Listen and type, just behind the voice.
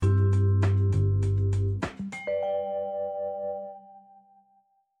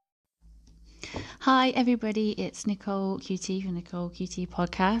Hi everybody, it's Nicole QT from Nicole QT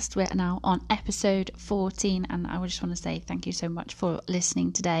Podcast. We're now on episode 14 and I just want to say thank you so much for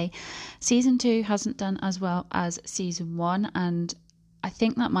listening today. Season 2 hasn't done as well as season 1 and I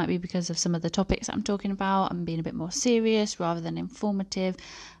think that might be because of some of the topics that I'm talking about. I'm being a bit more serious rather than informative.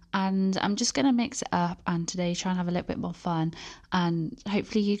 And I'm just going to mix it up and today try and have a little bit more fun and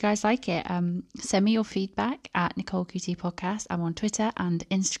hopefully you guys like it. Send me your feedback at Nicole QT Podcast. I'm on Twitter and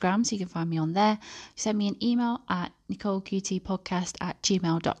Instagram, so you can find me on there. Send me an email at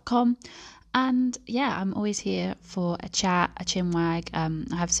nicoleqtpodcast@gmail.com. And yeah, I'm always here for a chat, a chinwag. I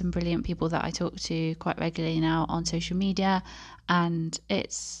have some brilliant people that I talk to quite regularly now on social media and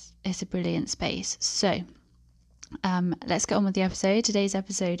it's a brilliant space. So let's get on with the episode. Today's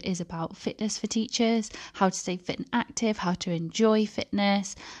episode is about fitness for teachers, how to stay fit and active, how to enjoy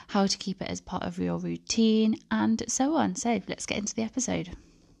fitness, how to keep it as part of your routine, and so on. So let's get into the episode.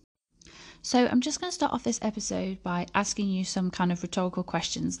 So I'm just going to start off this episode by asking you some kind of rhetorical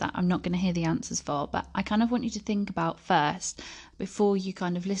questions that I'm not going to hear the answers for, but I kind of want you to think about first before you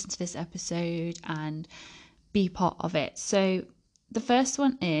kind of listen to this episode and be part of it. So the first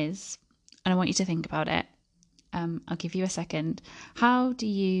one is, and I want you to think about it, I'll give you a second. How do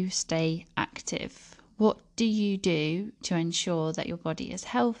you stay active? What do you do to ensure that your body is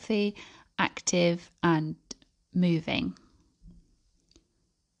healthy, active, and moving?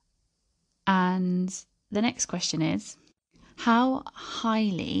 And the next question is, how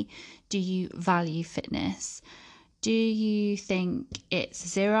highly do you value fitness? Do you think it's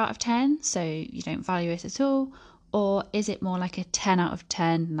 0 out of 10, so you don't value it at all? Or is it more like a 10 out of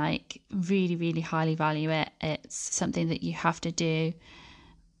 10, like really, really highly value it? It's something that you have to do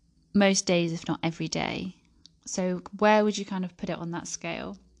most days, if not every day. So where would you kind of put it on that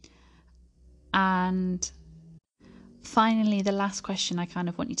scale? And finally, the last question I kind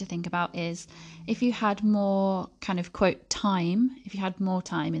of want you to think about is, if you had more kind of quote time, if you had more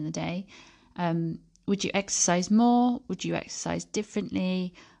time in the day, would you exercise more? Would you exercise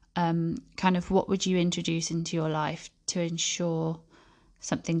differently? Kind of what would you introduce into your life to ensure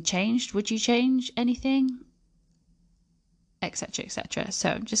something changed? Would you change anything? Etc, etc. So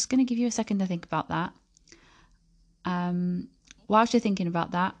I'm just going to give you a second to think about that. Whilst you're thinking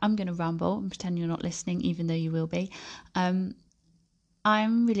about that, I'm going to ramble and pretend you're not listening, even though you will be. I'm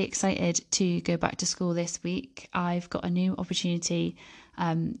really excited to go back to school this week. I've got a new opportunity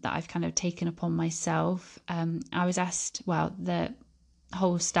that I've kind of taken upon myself. I was asked, the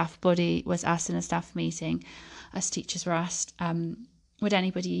whole staff body was asked in a staff meeting, as teachers were asked, would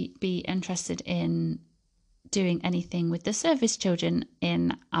anybody be interested in doing anything with the service children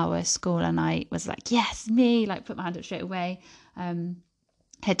in our school? And I was like, yes, me, like put my hand up straight away.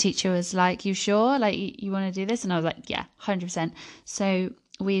 Head teacher was like, you sure, like you want to do this? And I was like, yeah, 100%. So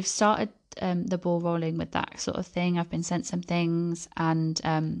we've started the ball rolling with that sort of thing. I've been sent some things and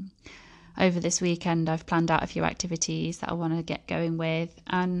over this weekend I've planned out a few activities that I want to get going with,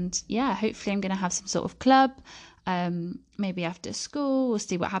 and yeah, hopefully I'm going to have some sort of club, maybe after school. We'll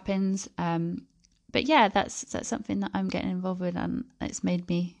see what happens, but yeah, that's something that I'm getting involved with, and it's made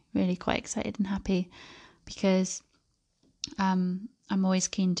me really quite excited and happy because I'm always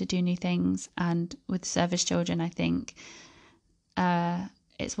keen to do new things, and with service children I think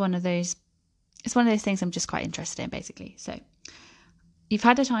it's one of those things I'm just quite interested in, basically. So you've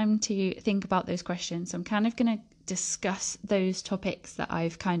had a time to think about those questions. So I'm kind of going to discuss those topics that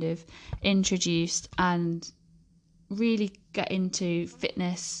I've kind of introduced and really get into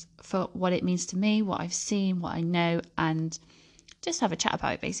fitness for what it means to me, what I've seen, what I know, and just have a chat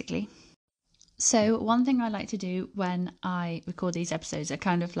about it, basically. So one thing I like to do when I record these episodes, I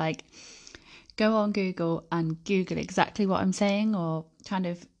kind of like go on Google and Google exactly what I'm saying, or kind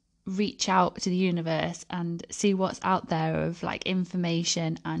of reach out to the universe and see what's out there of like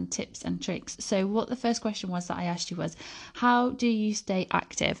information and tips and tricks. So what the first question was that I asked you was, how do you stay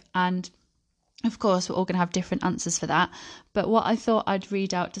active? And of course we're all going to have different answers for that, but what I thought I'd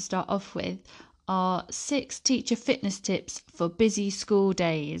read out to start off with are 6 teacher fitness tips for busy school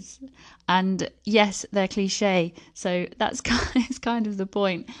days. And yes, they're cliche, so that's kind of the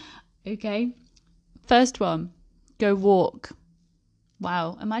point. Okay, first one, go walk.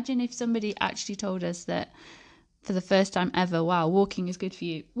 Wow, imagine if somebody actually told us that for the first time ever, wow, walking is good for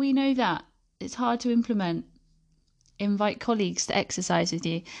you. We know that. It's hard to implement. Invite colleagues to exercise with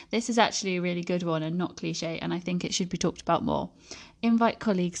you. This is actually a really good one and not cliche, and I think it should be talked about more. Invite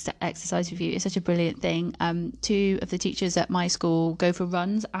colleagues to exercise with you. It's such a brilliant thing. 2 of the teachers at my school go for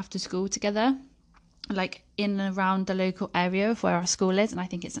runs after school together, like in and around the local area of where our school is, and I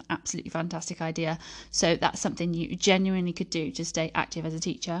think it's an absolutely fantastic idea. So that's something you genuinely could do to stay active as a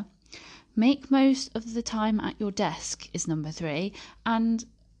teacher. Make most of the time at your desk is number 3. And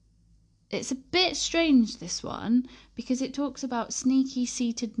it's a bit strange, this one, because it talks about sneaky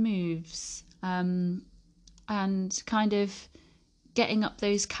seated moves, and kind of getting up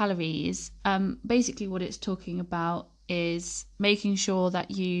those calories. Basically what it's talking about is making sure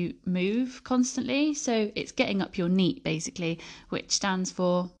that you move constantly. So it's getting up your NEAT, basically, which stands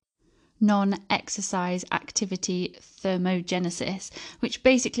for non-exercise activity thermogenesis, which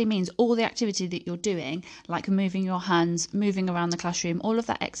basically means all the activity that you're doing, like moving your hands, moving around the classroom, all of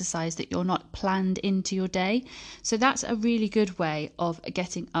that exercise that you're not planned into your day. So that's a really good way of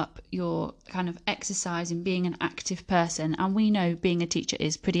getting up your kind of exercise and being an active person. And we know being a teacher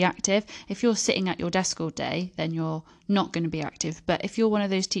is pretty active. If you're sitting at your desk all day, then you're not going to be active. But if you're one of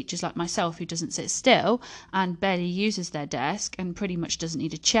those teachers like myself who doesn't sit still and barely uses their desk and pretty much doesn't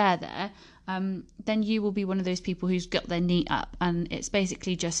need a chair there, then you will be one of those people who's got their NEAT up. And it's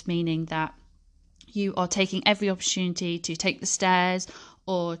basically just meaning that you are taking every opportunity to take the stairs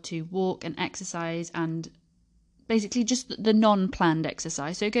or to walk and exercise, and basically just the non-planned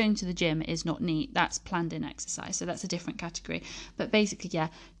exercise. So going to the gym is not NEAT, that's planned in exercise, so that's a different category. But basically, yeah,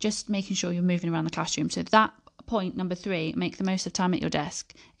 just making sure you're moving around the classroom. So that point number 3, make the most of time at your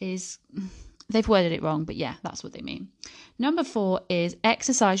desk, is, they've worded it wrong, but yeah, that's what they mean. Number 4 is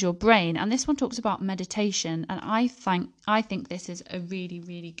exercise your brain, and this one talks about meditation, and I think this is a really,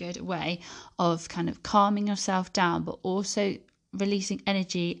 really good way of kind of calming yourself down, but also releasing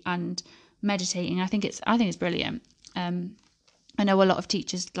energy and meditating. I think it's brilliant. I know a lot of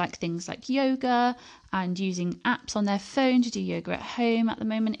teachers like things like yoga, and using apps on their phone to do yoga at home at the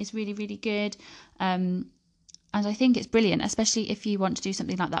moment is really, really good. And I think it's brilliant, especially if you want to do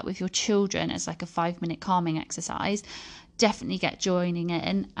something like that with your children as like a 5-minute calming exercise. Definitely get joining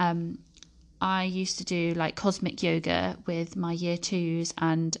in. I used to do like cosmic yoga with my year 2s,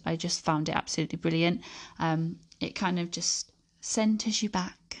 and I just found it absolutely brilliant. It kind of just centers you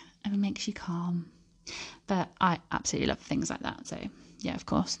back and makes you calm. But I absolutely love things like that. So yeah, of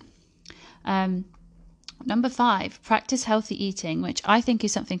course. Number 5, practice healthy eating, which I think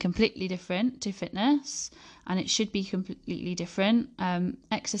is something completely different to fitness, and it should be completely different.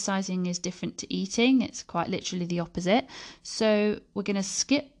 Exercising is different to eating. It's quite literally the opposite. So we're going to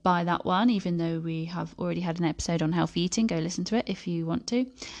skip by that one, even though we have already had an episode on healthy eating. Go listen to it if you want to.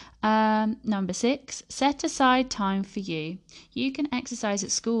 Number 6, set aside time for you. You can exercise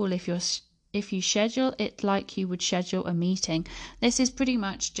at school if you schedule it like you would schedule a meeting. This is pretty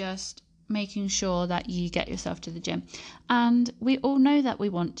much just making sure that you get yourself to the gym, and we all know that we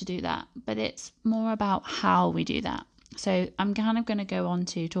want to do that, but it's more about how we do that. So I'm kind of going to go on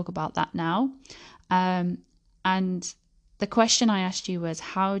to talk about that now. And the question I asked you was,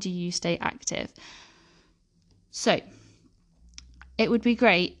 how do you stay active? So it would be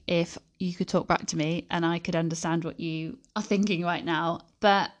great if you could talk back to me and I could understand what you are thinking right now,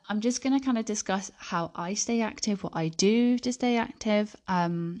 but I'm just going to kind of discuss how I stay active, what I do to stay active,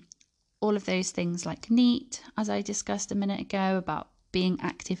 all of those things like NEAT, as I discussed a minute ago, about being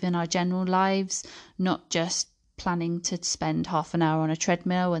active in our general lives, not just planning to spend half an hour on a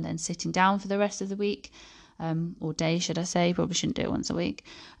treadmill and then sitting down for the rest of the week, or day, should I say. Probably shouldn't do it once a week.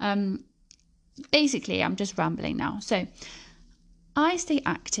 Basically, I'm just rambling now. So I stay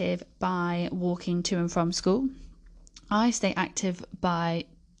active by walking to and from school. I stay active by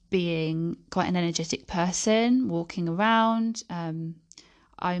being quite an energetic person, walking around.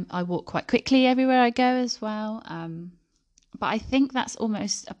 I walk quite quickly everywhere I go as well. But I think that's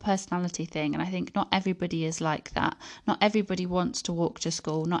almost a personality thing. And I think not everybody is like that. Not everybody wants to walk to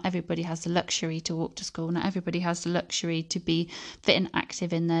school. Not everybody has the luxury to walk to school. Not everybody has the luxury to be fit and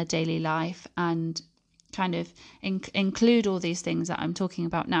active in their daily life and kind of include all these things that I'm talking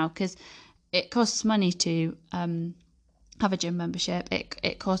about now, because it costs money to have a gym membership.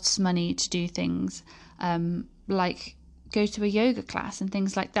 It costs money to do things like go to a yoga class and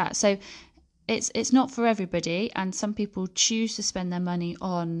things like that. So it's not for everybody, and some people choose to spend their money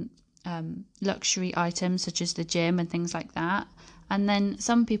on luxury items such as the gym and things like that, and then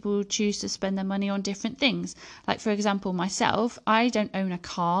some people choose to spend their money on different things. Like, for example, myself, I don't own a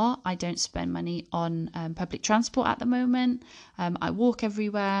car. I don't spend money on public transport at the moment. I walk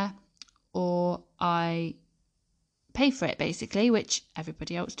everywhere, or I pay for it, basically, which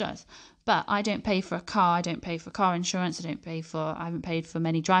everybody else does. But I don't pay for a car. I don't pay for car insurance. I haven't paid for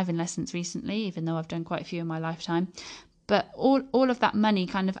many driving lessons recently, even though I've done quite a few in my lifetime. But all of that money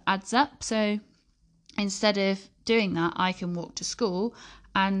kind of adds up. So instead of doing that, I can walk to school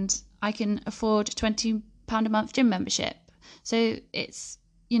and I can afford £20 a month gym membership. So it's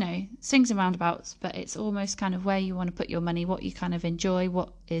swings and roundabouts, but it's almost kind of where you want to put your money, what you kind of enjoy,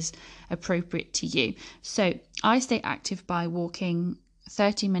 what is appropriate to you. So I stay active by walking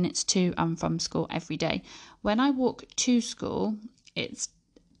 30 minutes to and from school every day. When I walk to school, it's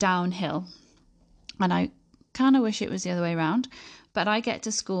downhill, and I kind of wish it was the other way around, but I get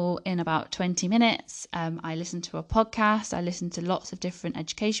to school in about 20 minutes. I listen to a podcast. I listen to lots of different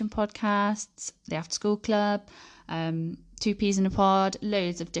education podcasts, the After School Club, Two Peas in a Pod,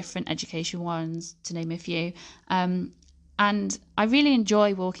 loads of different education ones, to name a few. And I really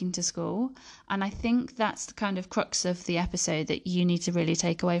enjoy walking to school. And I think that's the kind of crux of the episode that you need to really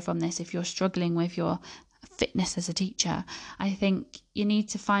take away from this if you're struggling with your fitness as a teacher. I think you need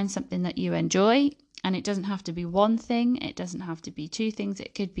to find something that you enjoy. And it doesn't have to be one thing, it doesn't have to be two things,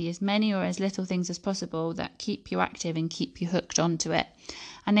 it could be as many or as little things as possible that keep you active and keep you hooked onto it.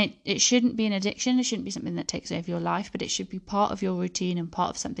 And it shouldn't be an addiction, it shouldn't be something that takes over your life, but it should be part of your routine and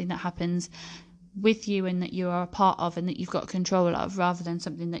part of something that happens with you and that you are a part of and that you've got control of, rather than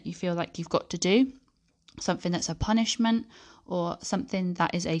something that you feel like you've got to do, something that's a punishment or something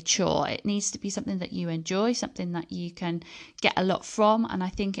that is a chore. It needs to be something that you enjoy, something that you can get a lot from, and I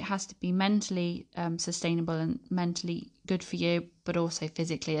think it has to be mentally sustainable and mentally good for you, but also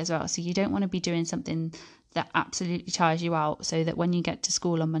physically as well. So you don't want to be doing something that absolutely tires you out, so that when you get to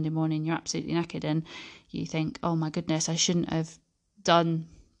school on Monday morning you're absolutely knackered and you think, oh my goodness, I shouldn't have done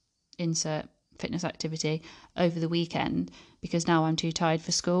insert fitness activity over the weekend because now I'm too tired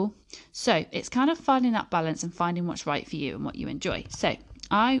for school. So it's kind of finding that balance and finding what's right for you and what you enjoy. So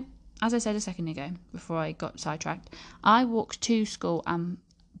as I said a second ago before I got sidetracked, I walk to school and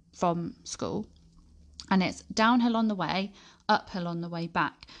from school, and it's downhill on the way, uphill on the way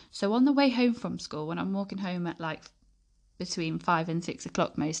back. So on the way home from school, when I'm walking home at like between 5 and 6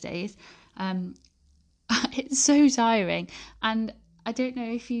 o'clock most days, it's so tiring. And I don't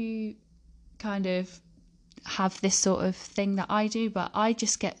know if you kind of have this sort of thing that I do, but I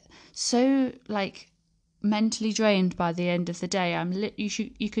just get so like mentally drained by the end of the day.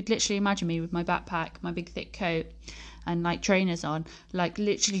 You could literally imagine me with my backpack, my big thick coat and like trainers on, like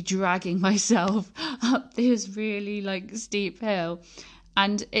literally dragging myself up this really like steep hill.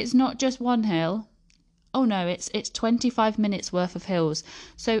 And it's not just one hill. Oh no, it's 25 minutes worth of hills.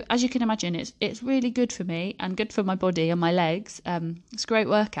 So as you can imagine, it's really good for me and good for my body and my legs. It's a great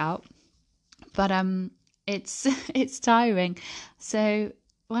workout. But it's tiring. So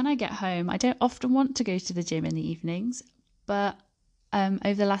when I get home, I don't often want to go to the gym in the evenings, but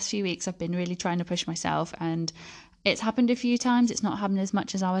over the last few weeks I've been really trying to push myself, and it's happened a few times. It's not happened as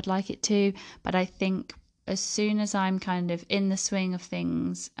much as I would like it to, but I think as soon as I'm kind of in the swing of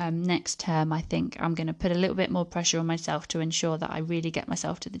things next term, I think I'm going to put a little bit more pressure on myself to ensure that I really get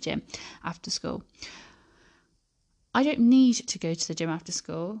myself to the gym after school. I don't need to go to the gym after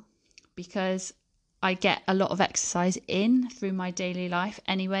school, because I get a lot of exercise in through my daily life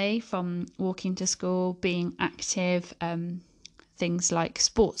anyway, from walking to school, being active, things like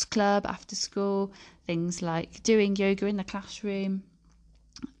sports club after school, things like doing yoga in the classroom,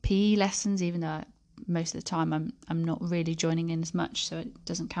 PE lessons, even though most of the time I'm not really joining in as much, so it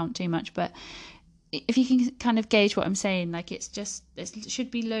doesn't count too much. But if you can kind of gauge what I'm saying, like it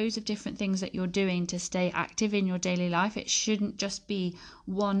should be loads of different things that you're doing to stay active in your daily life. It shouldn't just be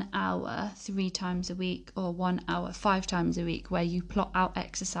 1 hour 3 times a week or 1 hour 5 times a week where you plot out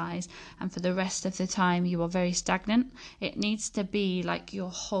exercise and for the rest of the time you are very stagnant. It needs to be like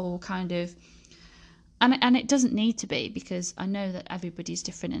your whole kind of, and it doesn't need to be, because I know that everybody's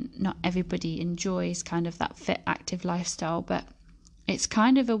different and not everybody enjoys kind of that fit active lifestyle, but it's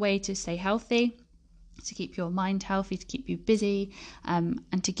kind of a way to stay healthy, to keep your mind healthy, to keep you busy,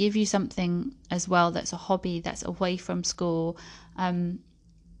 and to give you something as well that's a hobby that's away from school, and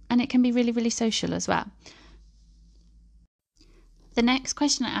it can be really, really social as well. The next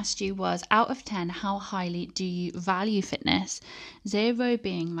question I asked you was, out of 10, how highly do you value fitness? 0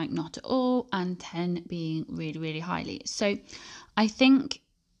 being like not at all, and 10 being really, really highly. So I think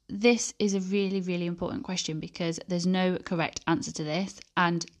this is a really, really important question, because there's no correct answer to this,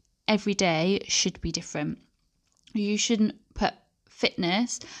 and every day should be different. You shouldn't put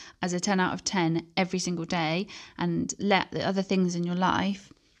fitness as a 10 out of 10 every single day and let the other things in your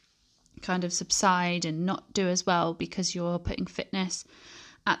life kind of subside and not do as well because you're putting fitness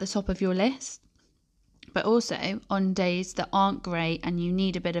at the top of your list. But also on days that aren't great and you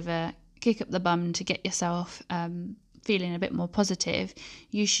need a bit of a kick up the bum to get yourself feeling a bit more positive,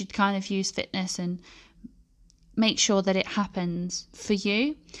 you should kind of use fitness and make sure that it happens for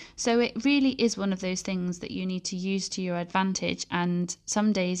you. So it really is one of those things that you need to use to your advantage, and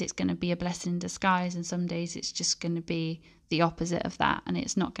some days it's going to be a blessing in disguise, and some days it's just going to be the opposite of that, and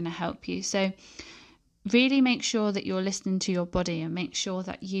it's not going to help you. So really make sure that you're listening to your body and make sure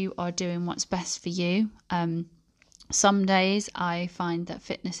that you are doing what's best for you. Some days I find that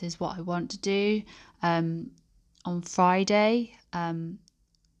fitness is what I want to do. On Friday,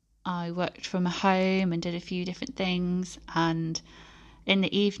 I worked from home and did a few different things, and in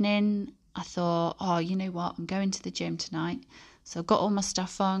the evening I thought, oh, you know what, I'm going to the gym tonight. So I got all my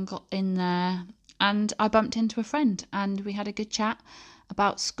stuff on, got in there, and I bumped into a friend and we had a good chat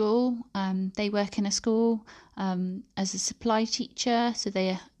about school. They work in a school as a supply teacher, so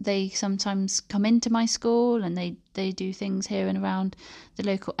they sometimes come into my school and they do things here and around the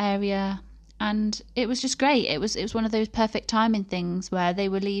local area. And it was just great. It was one of those perfect timing things where they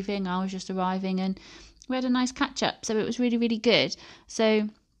were leaving, I was just arriving, and we had a nice catch up. So it was really, really good. So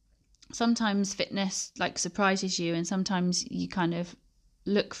sometimes fitness like surprises you, and sometimes you kind of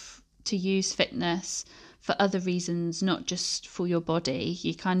look to use fitness for other reasons, not just for your body.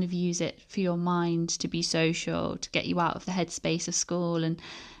 You kind of use it for your mind, to be social, to get you out of the headspace of school. And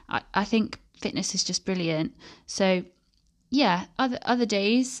I think fitness is just brilliant. So yeah, other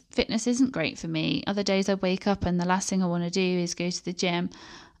days fitness isn't great for me. Other days I wake up and the last thing I want to do is go to the gym.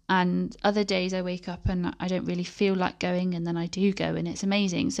 And other days I wake up and I don't really feel like going, and then I do go, and it's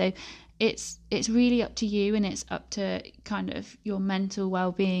amazing. So it's really up to you, and it's up to kind of your mental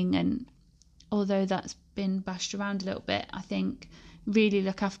well-being. And although that's been bashed around a little bit, I think really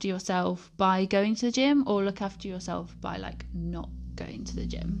look after yourself by going to the gym, or look after yourself by like not going to the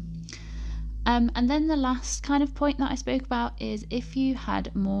gym. And then the last kind of point that I spoke about is, if you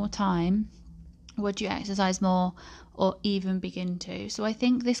had more time, would you exercise more or even begin to? So I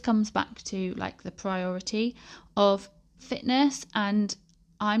think this comes back to like the priority of fitness. And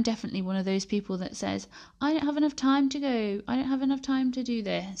I'm definitely one of those people that says, I don't have enough time to go. I don't have enough time to do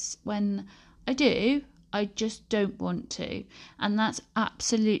this. When I do, I just don't want to. And that's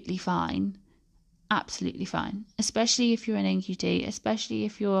absolutely fine. Absolutely fine, especially if you're an NQT, especially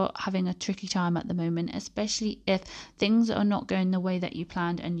if you're having a tricky time at the moment, especially if things are not going the way that you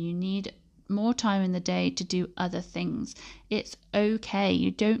planned and you need more time in the day to do other things. It's okay.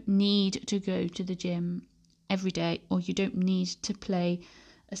 You don't need to go to the gym every day, or you don't need to play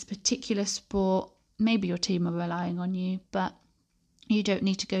a particular sport. Maybe your team are relying on you, but you don't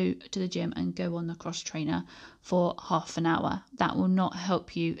need to go to the gym and go on the cross trainer for half an hour. That will not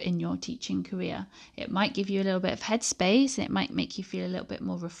help you in your teaching career. It might give you a little bit of headspace, and it might make you feel a little bit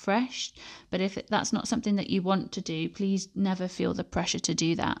more refreshed. But if that's not something that you want to do, please never feel the pressure to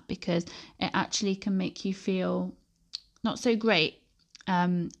do that, because it actually can make you feel not so great.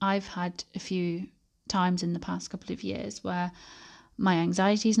 I've had a few times in the past couple of years where my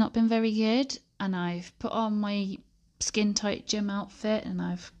anxiety's not been very good, and I've put on my skin tight gym outfit and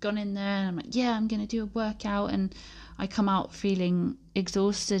I've gone in there and I'm like, yeah, I'm going to do a workout, and I come out feeling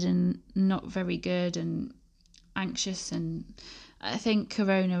exhausted and not very good and anxious. And I think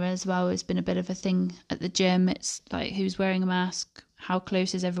corona as well has been a bit of a thing at the gym. It's like, who's wearing a mask? How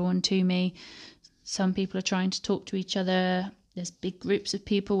close is everyone to me? Some people are trying to talk to each other. There's big groups of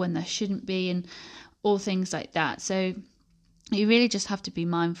people when there shouldn't be, and all things like that. So you really just have to be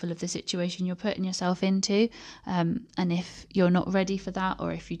mindful of the situation you're putting yourself into. And if you're not ready for that,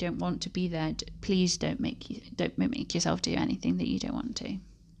 or if you don't want to be there, please don't make yourself do anything that you don't want to.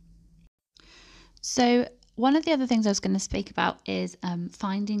 So one of the other things I was going to speak about is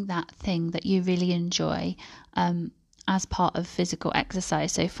finding that thing that you really enjoy as part of physical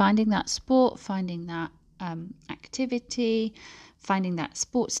exercise. So finding that sport, finding that activity, finding that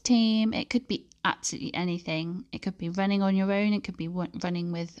sports team. It could be absolutely anything. It could be running on your own. It could be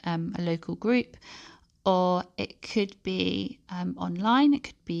running with a local group, or it could be online. It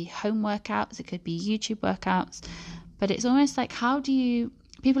could be home workouts. It could be YouTube workouts. But it's almost like,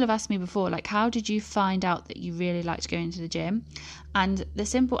 people have asked me before, like, how did you find out that you really liked going to the gym? And the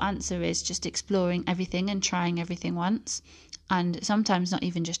simple answer is just exploring everything and trying everything once. And sometimes not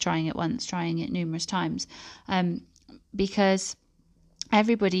even just trying it once, trying it numerous times. Because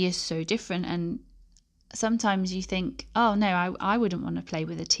everybody is so different, and sometimes you think, oh no, I wouldn't want to play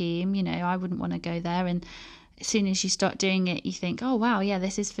with a team, I wouldn't want to go there. And as soon as you start doing it, you think, oh wow, yeah,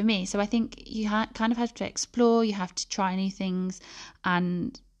 this is for me. So I think you kind of have to explore, you have to try new things.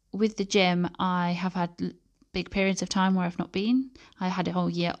 And with the gym, I have had big periods of time where I've not been. I had a whole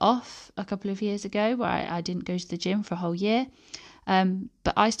year off a couple of years ago where I didn't go to the gym for a whole year.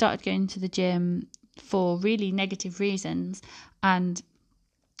 But I started going to the gym for really negative reasons, and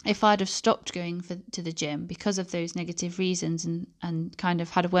if I'd have stopped going to the gym because of those negative reasons, and kind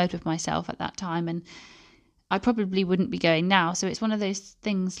of had a word with myself at that time, and I probably wouldn't be going now. So it's one of those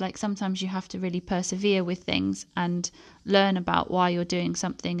things, like sometimes you have to really persevere with things and learn about why you're doing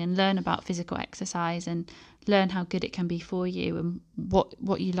something, and learn about physical exercise, and learn how good it can be for you, and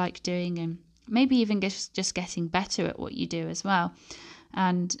what you like doing, and maybe even just getting better at what you do as well.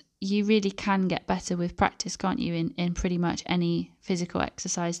 And you really can get better with practice, can't you, in pretty much any physical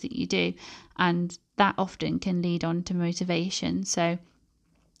exercise that you do. And that often can lead on to motivation. So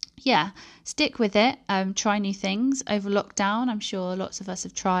yeah, stick with it. Try new things over lockdown. I'm sure lots of us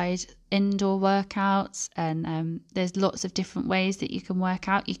have tried indoor workouts, and there's lots of different ways that you can work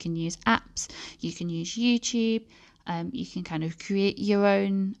out. You can use apps, you can use YouTube, you can kind of create your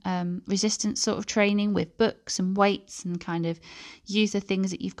own resistance sort of training with books and weights, and kind of use the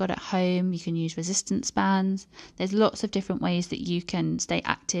things that you've got at home. You can use resistance bands. There's lots of different ways that you can stay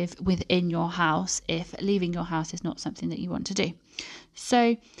active within your house if leaving your house is not something that you want to do.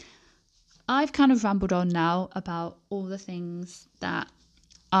 So I've kind of rambled on now about all the things that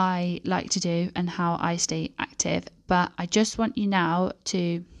I like to do and how I stay active, but I just want you now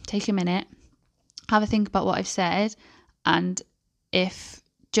to take a minute, have a think about what I've said, and if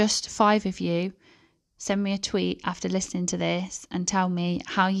just 5 of you send me a tweet after listening to this and tell me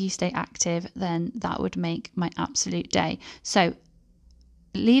how you stay active, then that would make my absolute day. So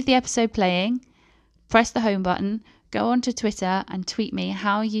leave the episode playing, press the home button, go onto Twitter and tweet me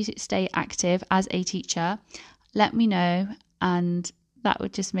how you stay active as a teacher. Let me know, and that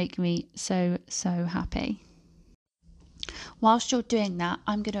would just make me so happy. Whilst you're doing that,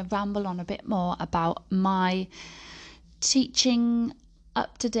 I'm going to ramble on a bit more about my teaching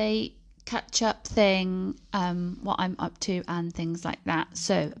up-to-date catch-up thing, what I'm up to and things like that.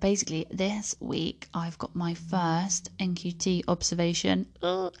 So basically this week I've got my first NQT observation,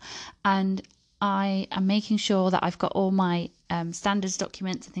 and I am making sure that I've got all my standards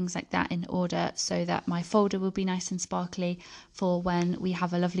documents and things like that in order, so that my folder will be nice and sparkly for when we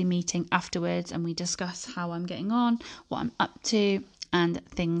have a lovely meeting afterwards and we discuss how I'm getting on, what I'm up to, and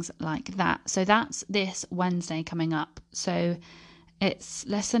things like that. So that's this Wednesday coming up. So it's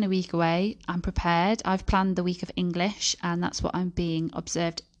less than a week away. I'm prepared. I've planned the week of English, and that's what I'm being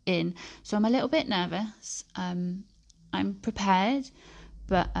observed in. So I'm a little bit nervous. I'm prepared,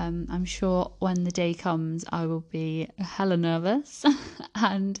 but I'm sure when the day comes I will be hella nervous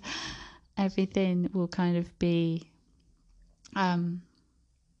and everything will kind of be I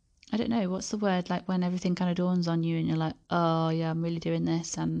don't know, what's the word, like when everything kind of dawns on you and you're like, oh yeah, I'm really doing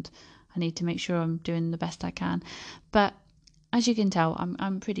this and I need to make sure I'm doing the best I can. But as you can tell,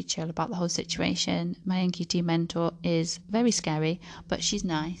 I'm pretty chill about the whole situation. My NQT mentor is very scary, but she's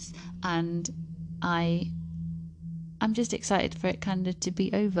nice, and I'm just excited for it kind of to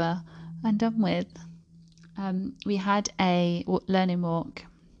be over and done with. We had a learning walk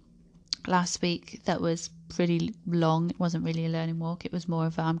last week that was pretty long. It wasn't really a learning walk. It was more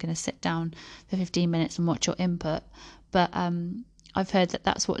of I'm going to sit down for 15 minutes and watch your input. But I've heard that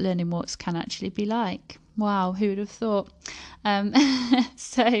that's what learning walks can actually be like. Wow, who would have thought?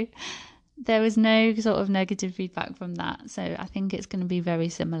 So there was no sort of negative feedback from that. So I think it's going to be very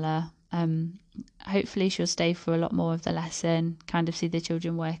similar. Hopefully she'll stay for a lot more of the lesson, kind of see the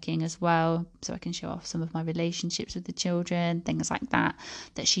children working as well, so I can show off some of my relationships with the children, things like that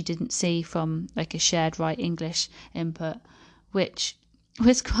she didn't see from like a shared write English input, which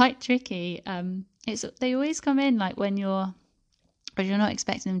was quite tricky. They always come in like when you're not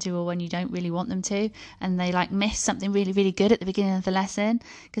expecting them to, or when you don't really want them to, and they like miss something really, really good at the beginning of the lesson,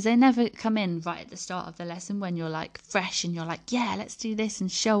 because they never come in right at the start of the lesson when you're like fresh and you're like, yeah, let's do this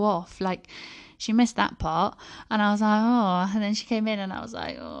and show off. Like, she missed that part, and I was like, oh, and then she came in and I was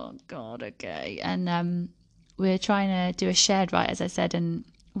like, oh god, okay. And we were trying to do a shared write, as I said, and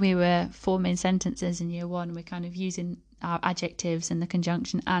we were forming sentences in year one. We're kind of using our adjectives and the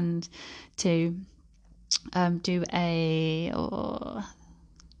conjunction and to do a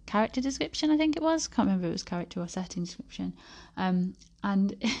character description, I think it was. Can't remember if it was character or setting description. And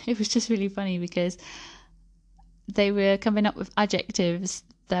it was just really funny because they were coming up with adjectives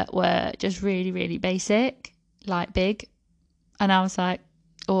that were just really, really basic, like big. And I was like,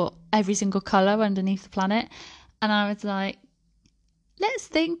 or every single colour underneath the planet. And I was like, let's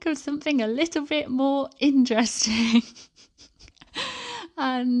think of something a little bit more interesting.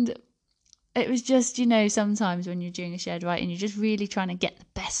 And it was just, sometimes when you're doing a shared writing, you're just really trying to get the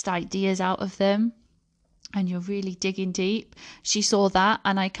best ideas out of them and you're really digging deep. She saw that,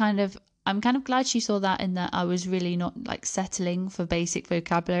 and I'm kind of glad she saw that, in that I was really not like settling for basic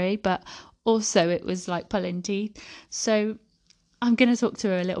vocabulary, but also it was like pulling teeth. So I'm going to talk to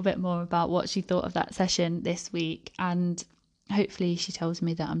her a little bit more about what she thought of that session this week, and hopefully she tells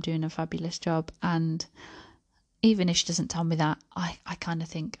me that I'm doing a fabulous job. And even if she doesn't tell me that, I kind of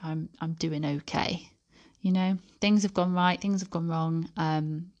think I'm doing okay. You know, things have gone right, things have gone wrong,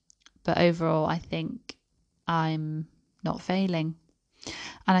 but overall I think I'm not failing.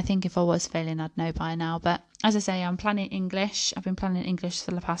 And I think if I was failing, I'd know by now. But as I say, I'm planning English. I've been planning English for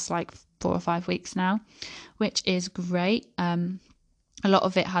the past like 4 or 5 weeks now, which is great. A lot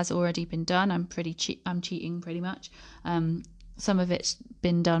of it has already been done. I'm cheating pretty much. Some of it's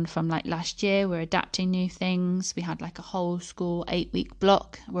been done from like last year. We're adapting new things. We had like a whole school 8-week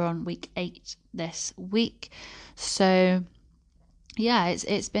block. We're on week 8 this week. So yeah,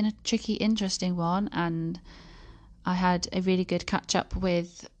 it's been a tricky, interesting one. And I had a really good catch up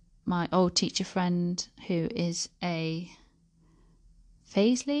with my old teacher friend who is a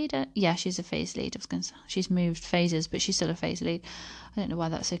phase leader. Yeah, she's a phase lead. She's moved phases, but she's still a phase lead. I don't know why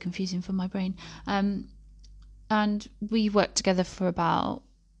that's so confusing for my brain. And we worked together for about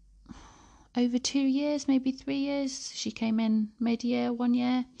over 2 years, maybe 3 years. She came in mid-year, 1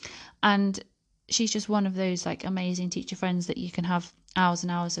 year. And she's just one of those like amazing teacher friends that you can have hours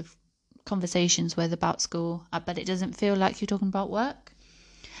and hours of conversations with about school, but it doesn't feel like you're talking about work.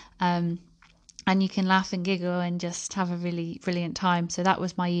 And you can laugh and giggle and just have a really brilliant time. So that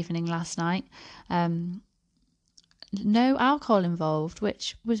was my evening last night. No alcohol involved,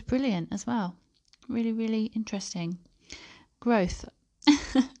 which was brilliant as well. Really, really interesting. Growth.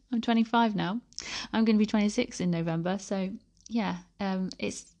 I'm 25 now. I'm going to be 26 in November. So yeah,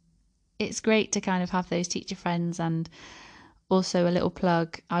 it's great to kind of have those teacher friends. And also a little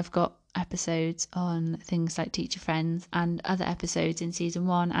plug, I've got episodes on things like teacher friends and other episodes in season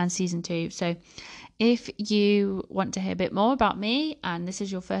 1 and season 2. So if you want to hear a bit more about me and this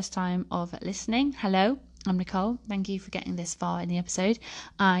is your first time of listening, hello, I'm Nicole. Thank you for getting this far in the episode.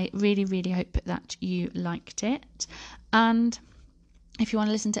 I really, really hope that you liked it. And if you want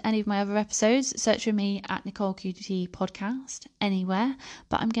to listen to any of my other episodes, search for me at Nicole QT Podcast anywhere.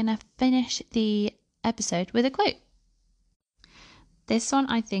 But I'm going to finish the episode with a quote. This one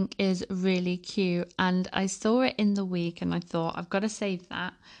I think is really cute, and I saw it in the week and I thought I've got to save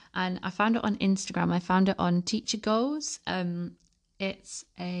that. And I found it on Instagram. I found it on Teacher Goals. It's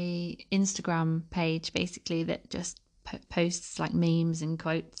a Instagram page basically that just posts like memes and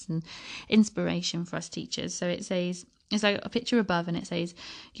quotes and inspiration for us teachers. So it says, it's like a picture above and it says,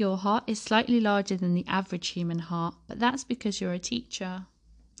 "Your heart is slightly larger than the average human heart, but that's because you're a teacher."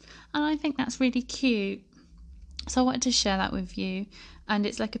 And I think that's really cute. So I wanted to share that with you. And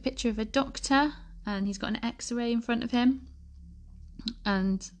it's like a picture of a doctor and he's got an x-ray in front of him.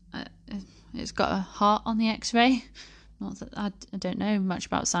 And it's got a heart on the x-ray. Not that I don't know much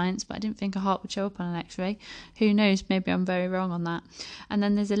about science, but I didn't think a heart would show up on an x-ray. Who knows? Maybe I'm very wrong on that. And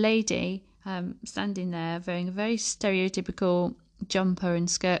then there's a lady standing there wearing a very stereotypical jumper and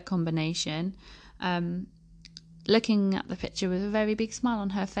skirt combination, looking at the picture with a very big smile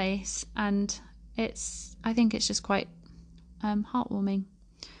on her face. And I think it's just quite heartwarming,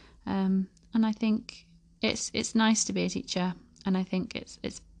 and I think it's nice to be a teacher, and I think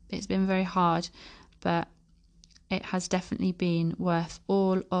it's been very hard, but it has definitely been worth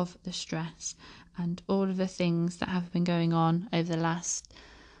all of the stress and all of the things that have been going on over the last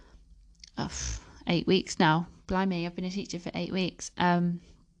 8 weeks now. Blimey, I've been a teacher for 8 weeks.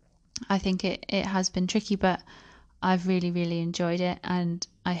 I think it has been tricky, but I've really, really enjoyed it, and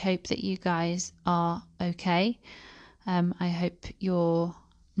I hope that you guys are okay. I hope you're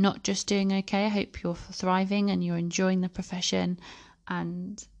not just doing okay. I hope you're thriving and you're enjoying the profession,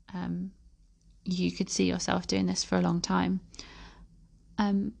 and you could see yourself doing this for a long time.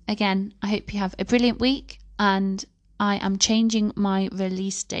 Again, I hope you have a brilliant week, and I am changing my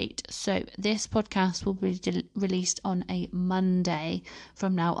release date. So this podcast will be released on a Monday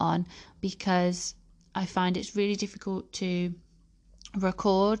from now on, because I find it's really difficult to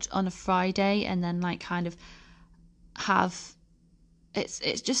record on a Friday and then like kind of have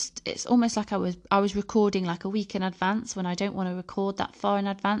it's almost like I was recording like a week in advance, when I don't want to record that far in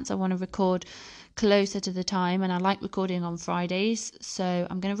advance. I want to record closer to the time, and I like recording on Fridays. So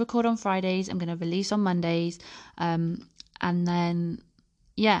I'm going to record on Fridays, I'm going to release on Mondays, and then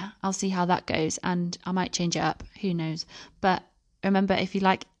yeah, I'll see how that goes, and I might change it up, who knows. But remember, if you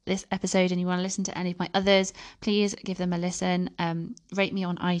like this episode and you want to listen to any of my others, please give them a listen. Rate me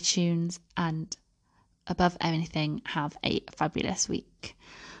on iTunes, and above anything, have a fabulous week.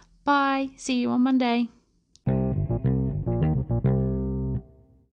 Bye. See you on Monday.